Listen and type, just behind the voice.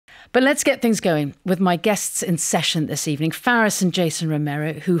But let's get things going with my guests in session this evening, Pharis and Jason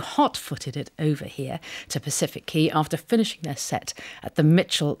Romero, who hot-footed it over here to Pacific Key after finishing their set at the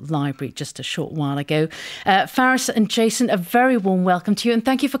Mitchell Library just a short while ago. Pharis and Jason, a very warm welcome to you, and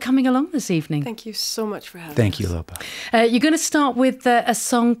thank you for coming along this evening. Thank you so much for having us. Thank you, Lopa. You're going to start with a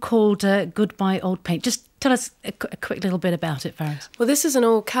song called Goodbye Old Paint. Just tell us a quick little bit about it, Pharis. Well, this is an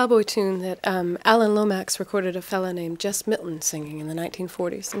old cowboy tune that Alan Lomax recorded a fella named Jess Milton singing in the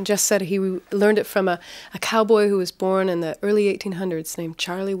 1940s. And Jess said he learned it from a cowboy who was born in the early 1800s named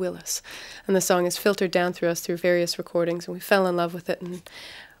Charlie Willis. And the song is filtered down through us through various recordings, and we fell in love with it. And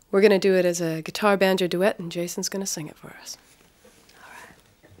we're going to do it as a guitar banjo duet, and Jason's going to sing it for us.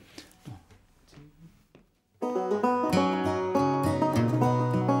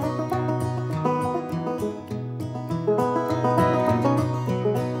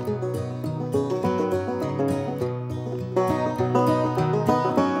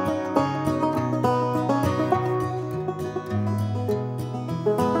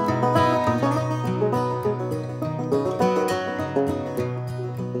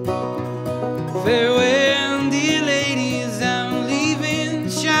 Farewell, dear ladies, I'm leaving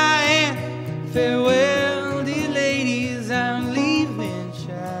Cheyenne. Farewell, dear ladies, I'm leaving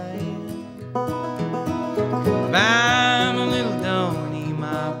Cheyenne. Goodbye, my little Donny,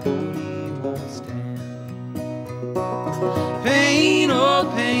 my pony won't stand. Pain,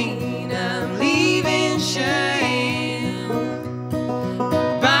 oh pain, I'm leaving Cheyenne.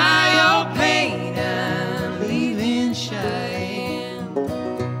 Goodbye, oh pain, I'm leaving Cheyenne.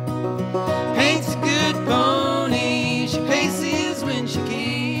 Paint's a good pony, she paces when she can.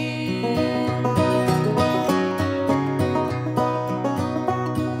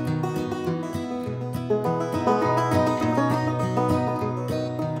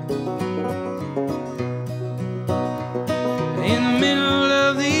 In the middle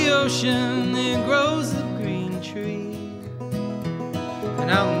of the ocean there grows a green tree, and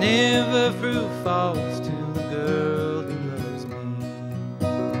I'll never prove false to the girl who loves me.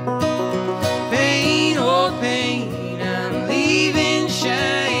 Pain, oh pain, I'm leaving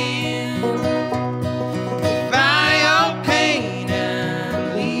Cheyenne. Goodbye, oh pain,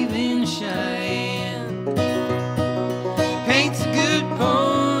 I'm leaving Cheyenne. Paint's a good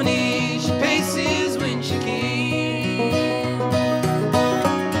pony, she paces when she can.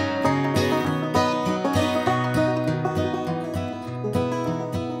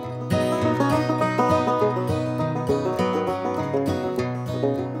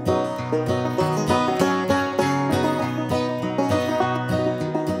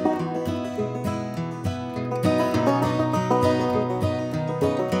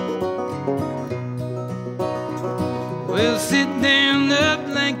 We'll sit down the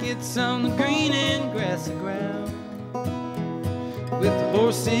blankets on the green and grassy ground, with the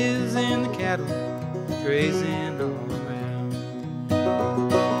horses and the cattle grazing all around.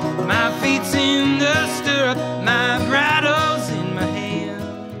 My feet's in the stirrup, my bridle's in my hand.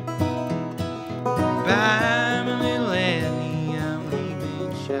 Goodbye, my little Annie, I'm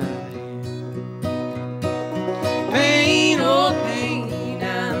leaving Cheyenne. Pain, oh pain,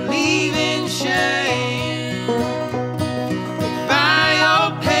 I'm leaving Cheyenne.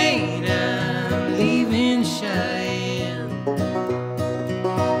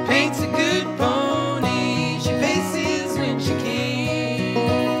 Paint's a good pony, she paces when she can.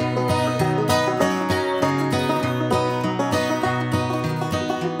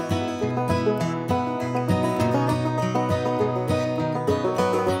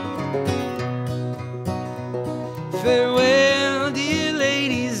 Farewell, dear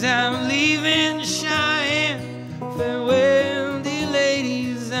ladies, I'm leaving Cheyenne. Farewell, dear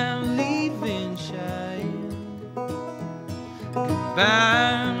ladies, I'm leaving Cheyenne.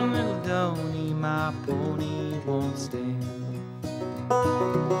 Goodbye, my little Donny, my pony won't stand.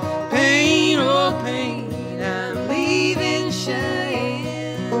 Pain, oh pain, I'm leaving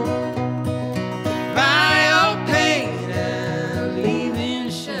Cheyenne. Goodbye, oh pain, I'm leaving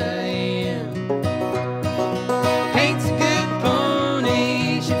Cheyenne. Paint's a good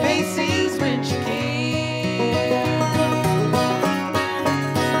pony, she paces when she can.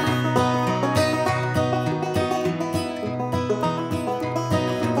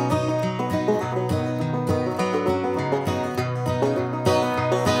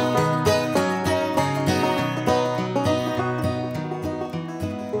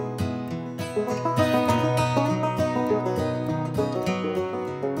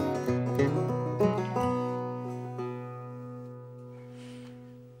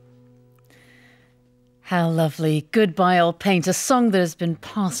 How lovely. Goodbye Old Paint, a song that has been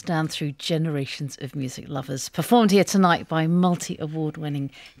passed down through generations of music lovers. Performed here tonight by multi-award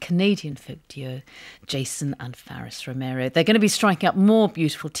winning Canadian folk duo Jason and Pharis Romero. They're going to be striking up more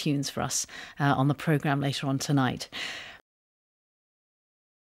beautiful tunes for us on the programme later on tonight.